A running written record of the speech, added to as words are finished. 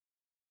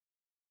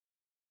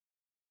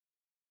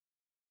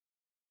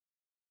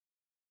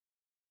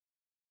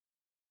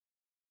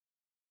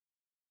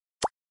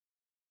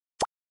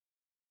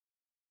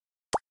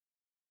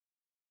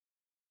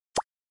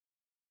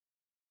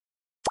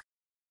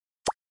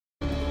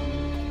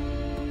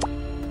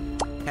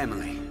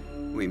Emily,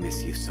 we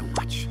miss you so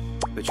much.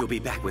 But you'll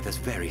be back with us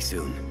very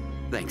soon.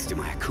 Thanks to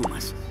my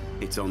Akumas.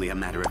 It's only a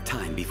matter of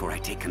time before I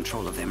take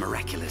control of their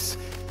Miraculous.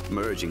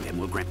 Merging them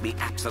will grant me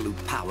absolute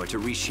power to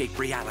reshape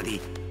reality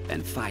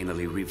and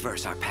finally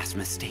reverse our past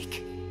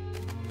mistake.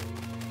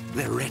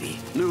 They're ready.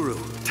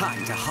 Nuru,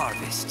 time to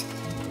harvest.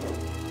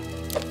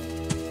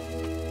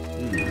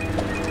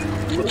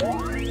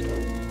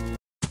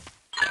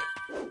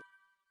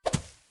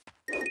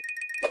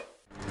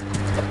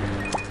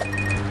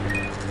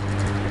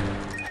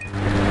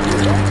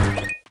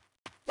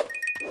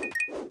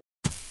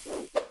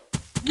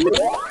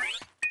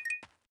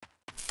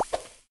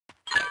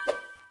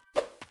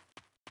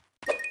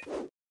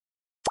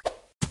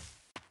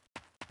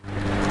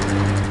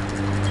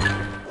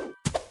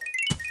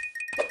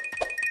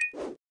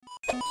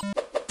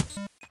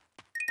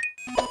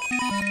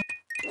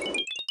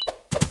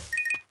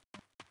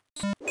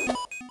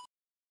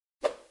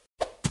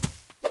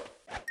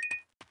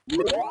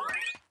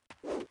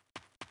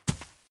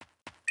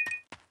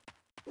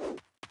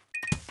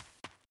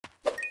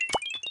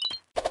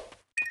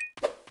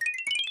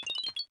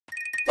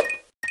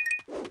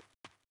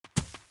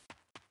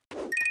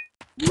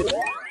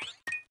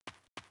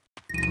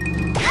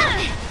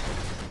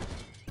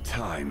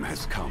 Time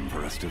has come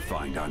for us to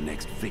find our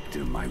next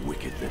victim, my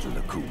wicked little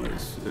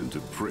Akumas, and to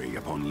prey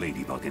upon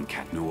Ladybug and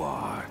Cat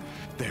Noir.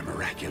 Their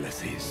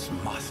Miraculouses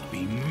must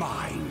be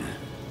mine.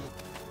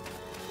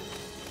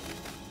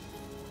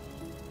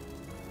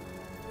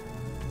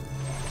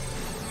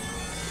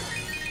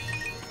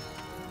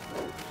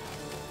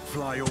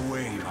 Fly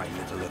away, my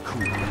little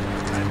Akuma,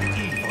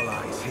 and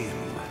evilize him.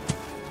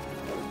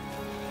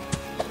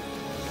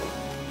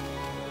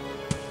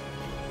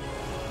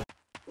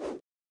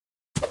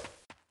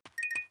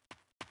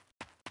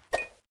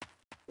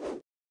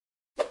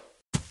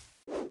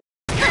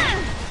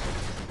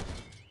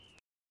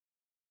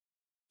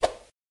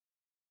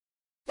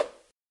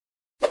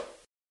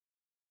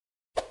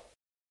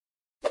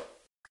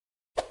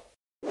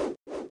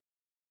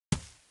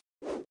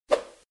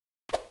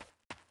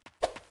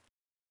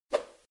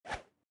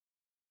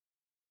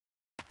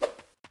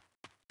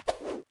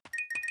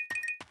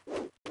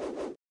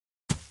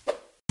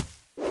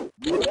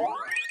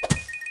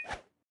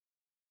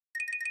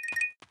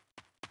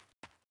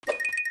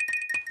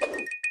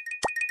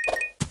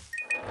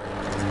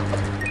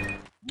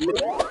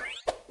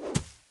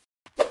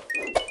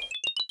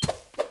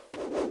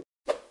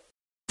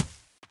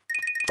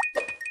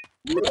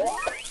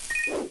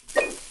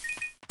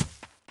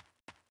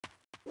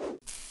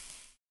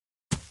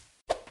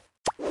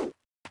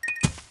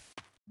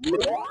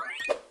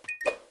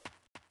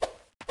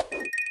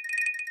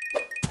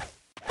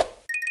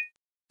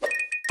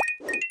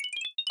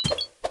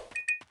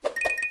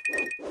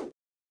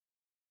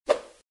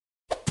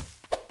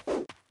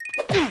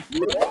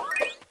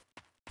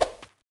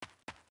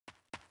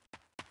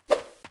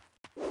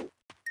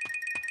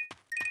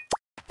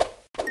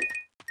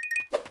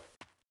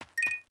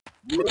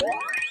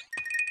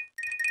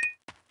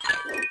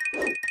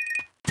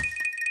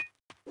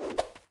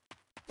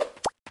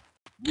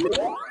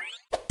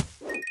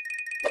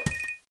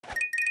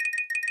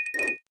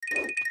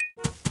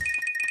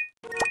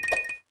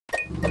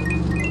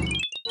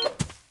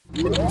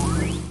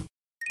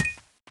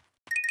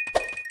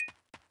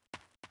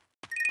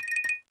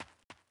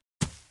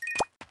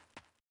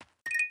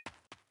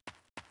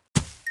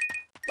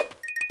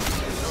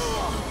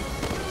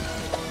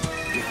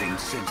 Getting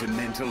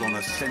sentimental on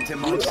a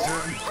sentimonster?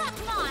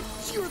 Hawk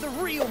Moth! You're the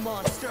real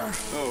monster!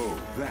 Oh,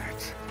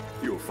 that.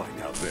 You'll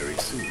find out very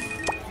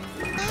soon.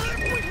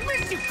 We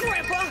miss you,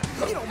 Grandpa!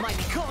 You don't mind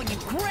me calling you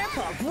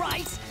Grandpa,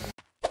 right?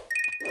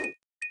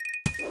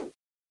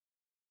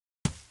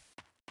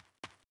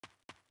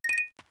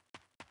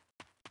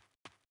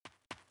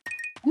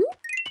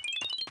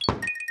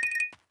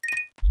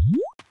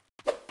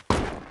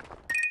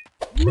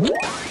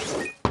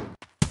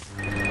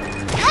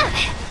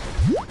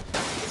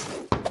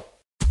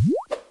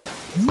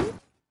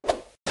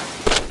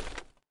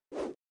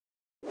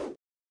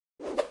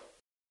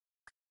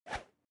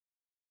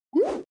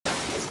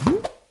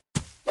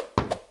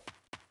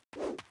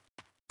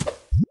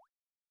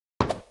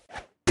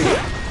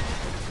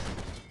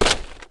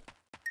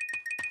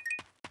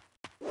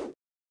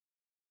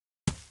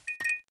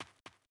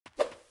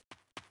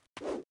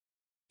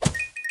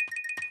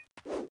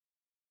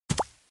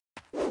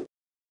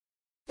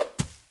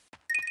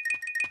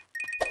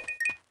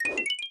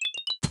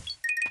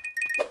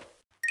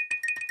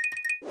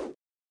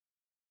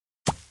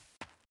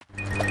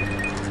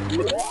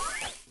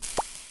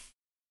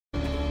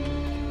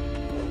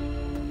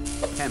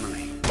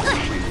 Emily,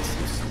 we miss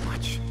you so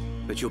much.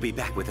 But you'll be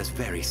back with us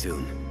very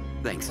soon.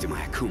 Thanks to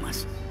my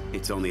Akumas.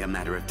 It's only a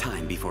matter of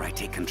time before I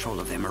take control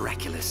of their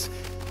Miraculous.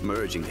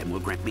 Merging them will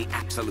grant me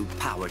absolute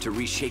power to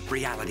reshape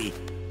reality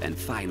and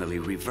finally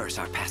reverse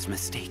our past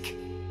mistake.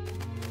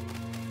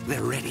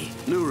 They're ready.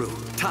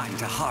 Nuru, time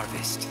to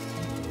harvest.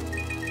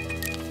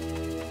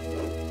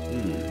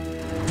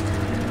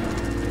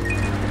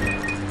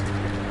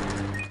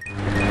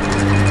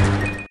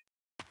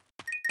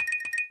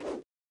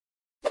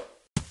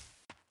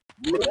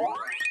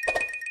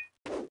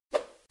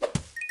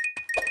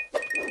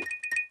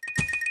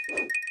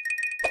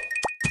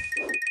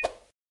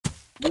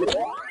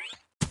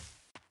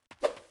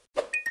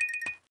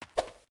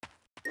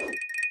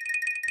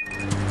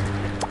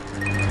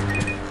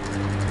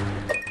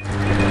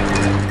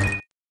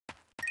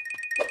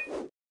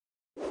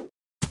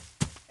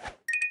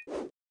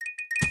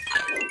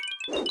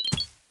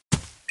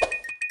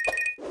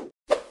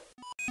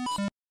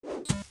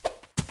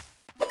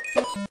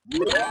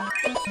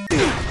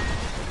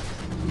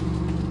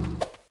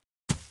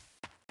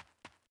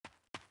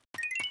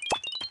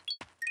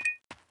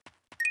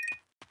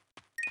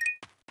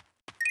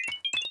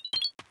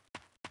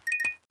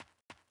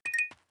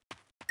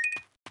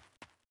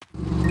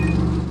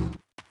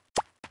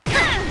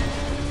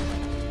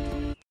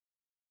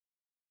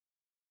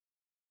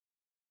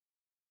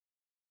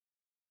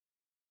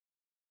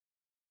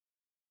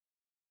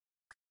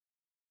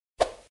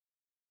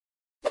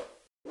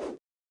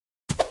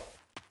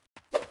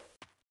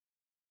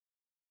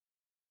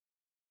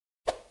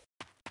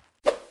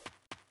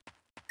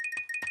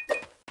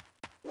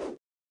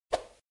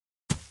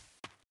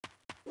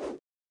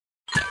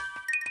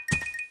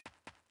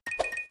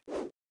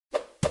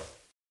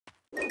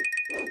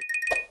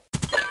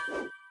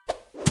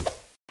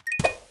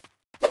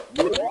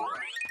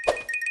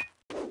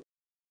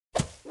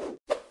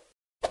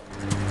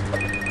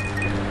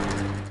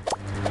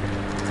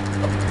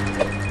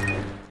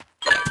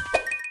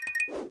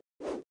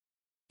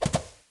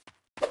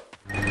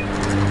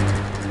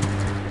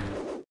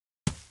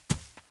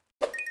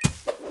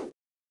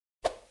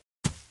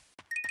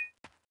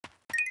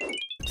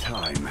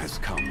 Time has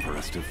come for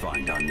us to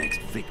find our next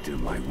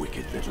victim, my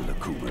wicked little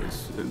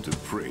Akumas, and to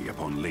prey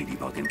upon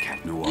Ladybug and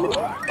Cat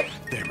Noir.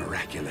 Their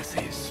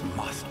miraculouses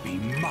must be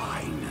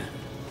mine.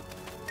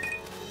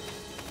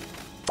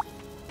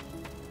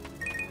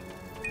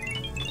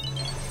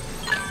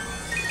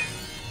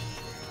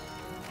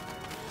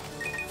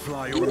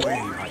 Fly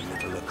away, my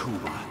little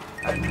Akuma,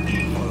 and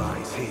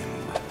evilize him.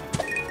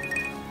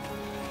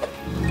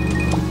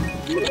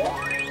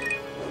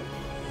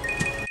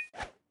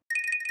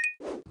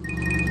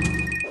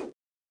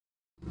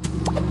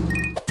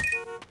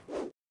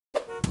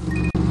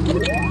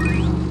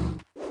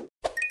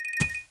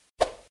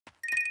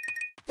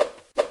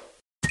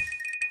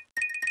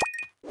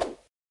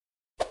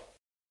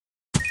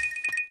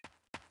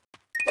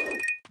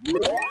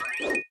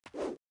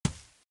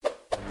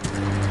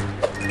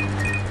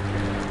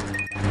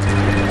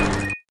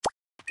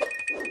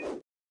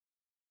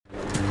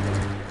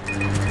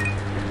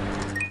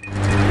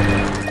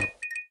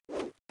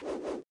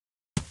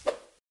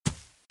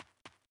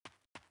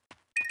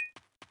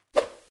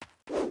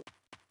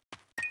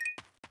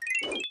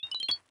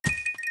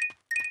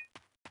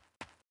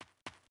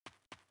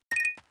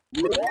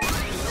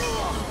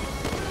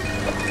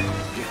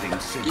 Getting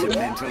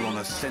sentimental on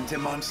a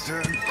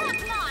sentimonster? Hawk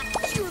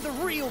Moth, you're the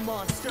real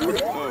monster.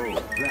 Oh,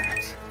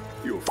 that.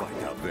 You'll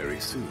find out very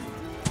soon.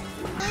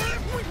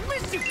 We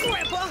miss you,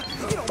 Grandpa.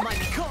 You don't mind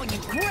me calling you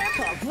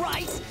Grandpa,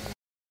 right?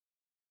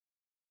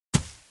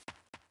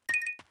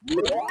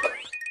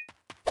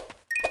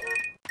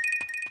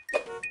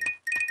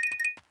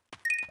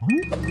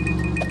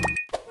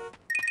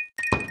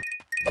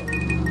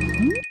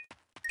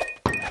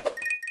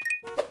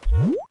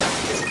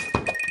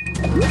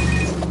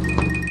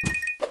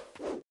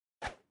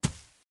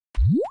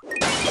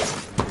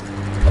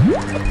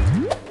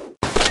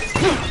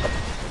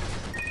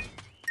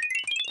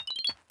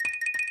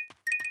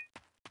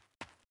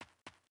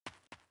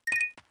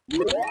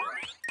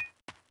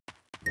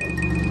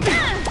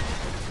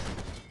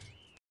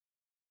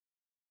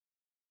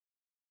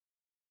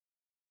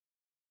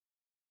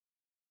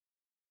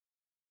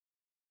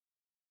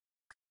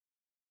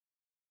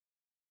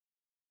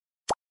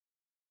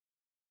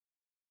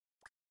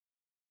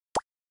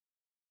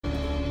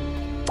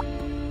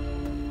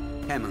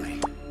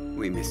 Emily,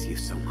 we miss you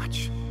so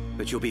much.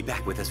 But you'll be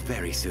back with us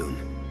very soon.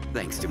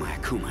 Thanks to my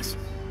Akumas.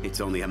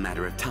 It's only a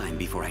matter of time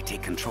before I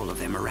take control of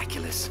their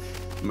Miraculous.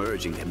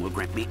 Merging them will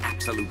grant me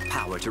absolute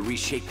power to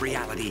reshape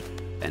reality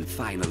and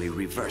finally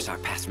reverse our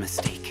past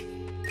mistake.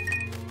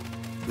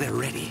 They're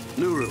ready.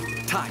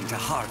 Nuru, time to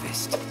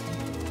harvest.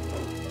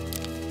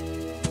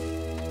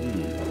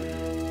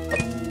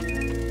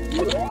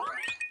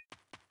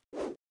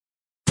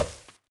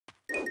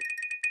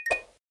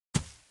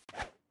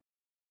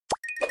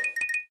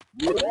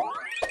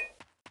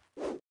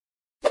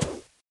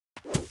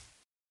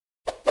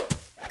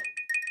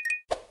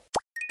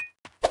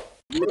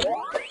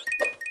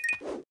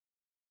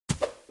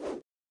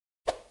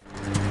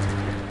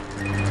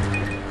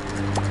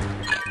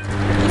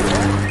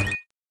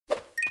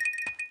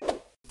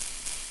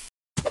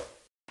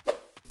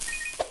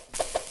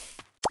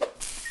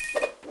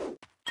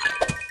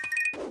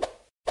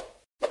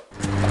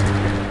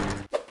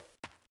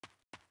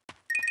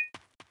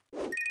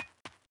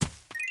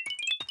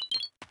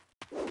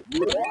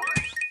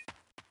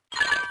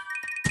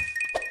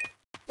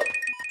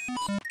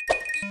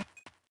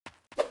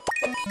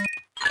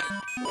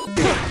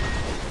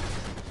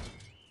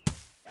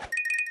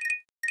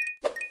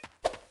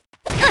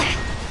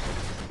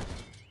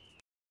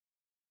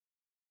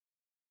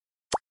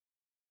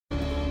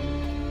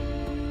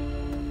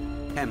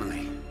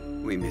 Emily,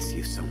 we miss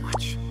you so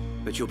much.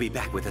 But you'll be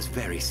back with us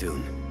very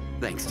soon.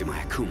 Thanks to my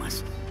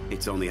Akumas.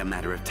 It's only a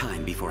matter of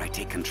time before I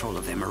take control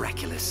of their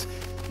Miraculous.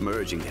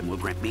 Merging them will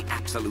grant me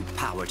absolute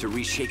power to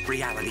reshape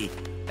reality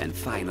and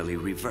finally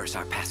reverse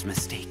our past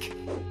mistake.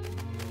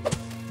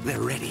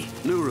 They're ready.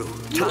 Nuru,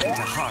 time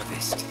to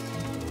harvest.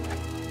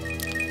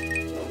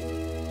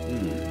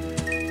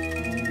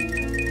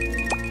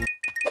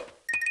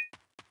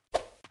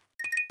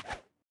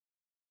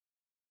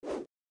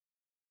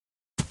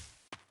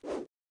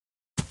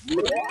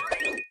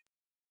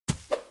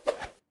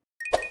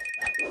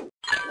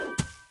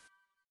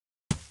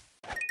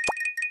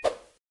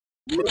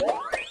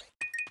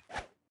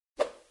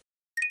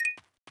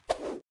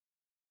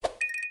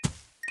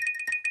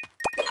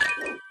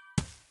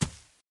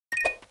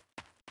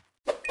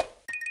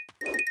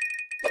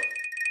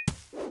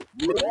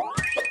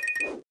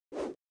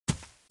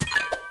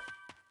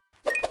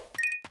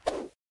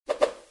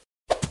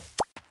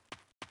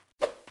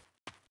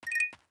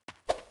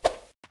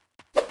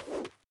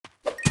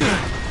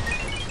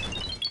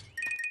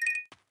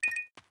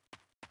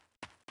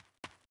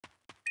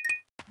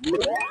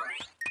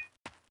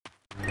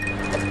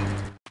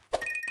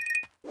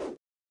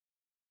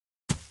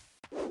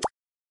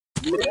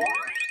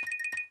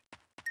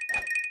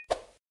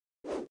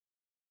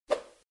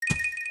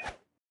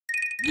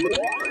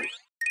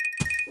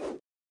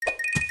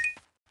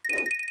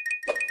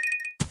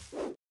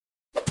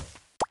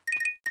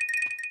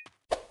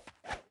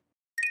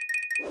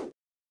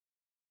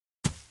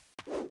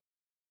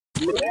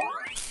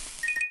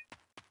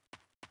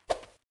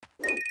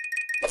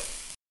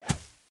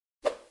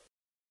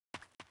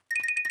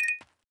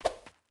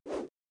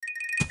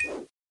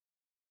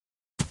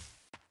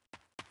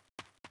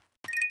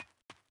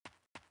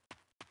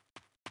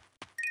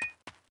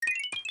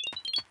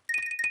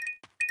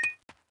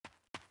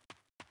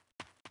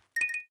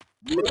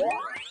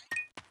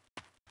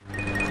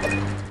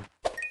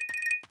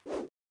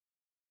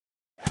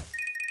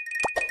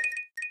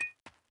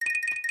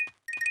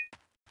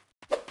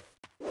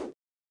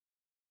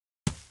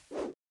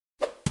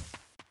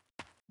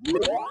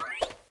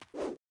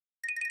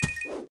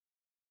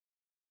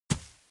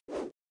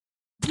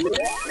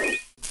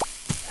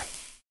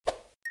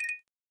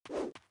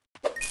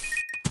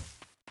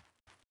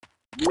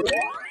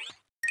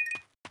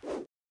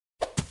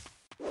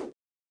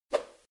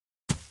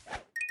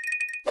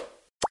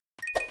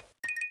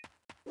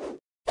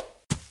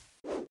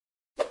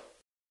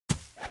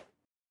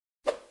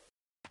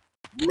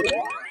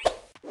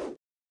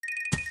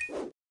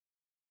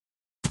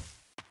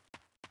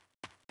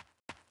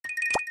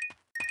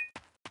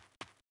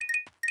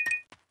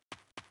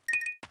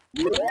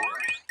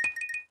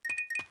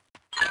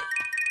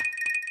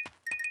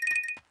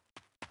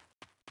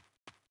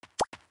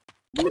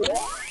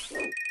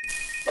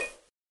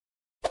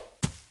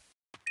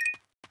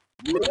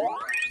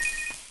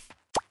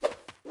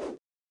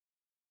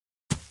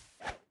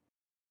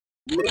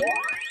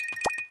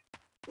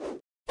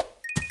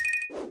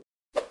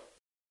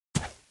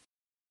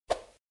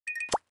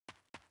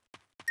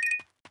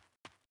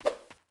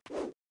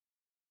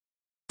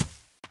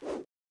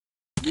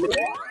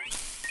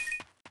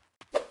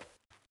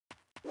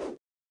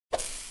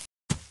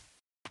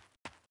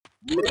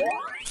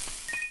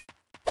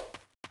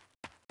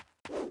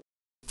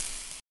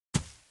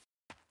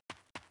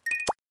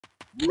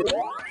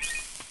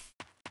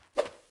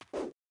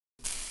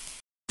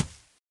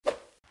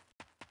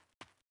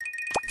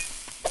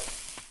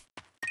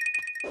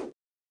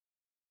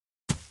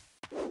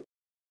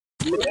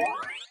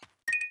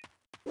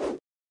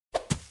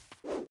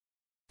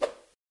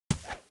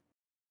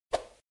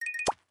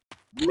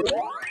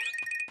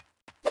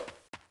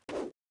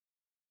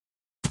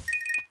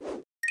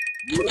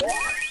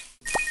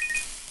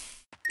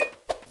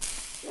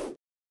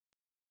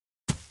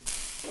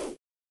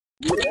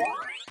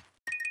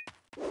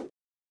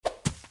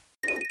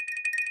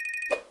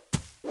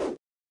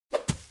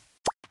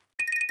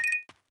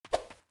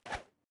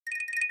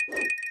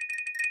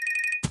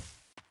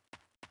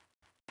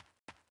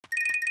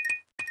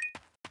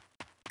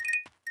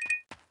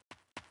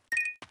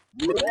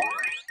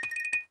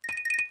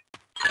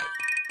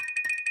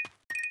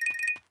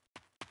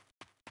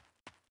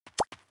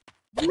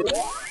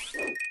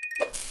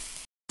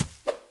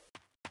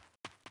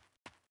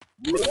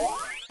 Yeah.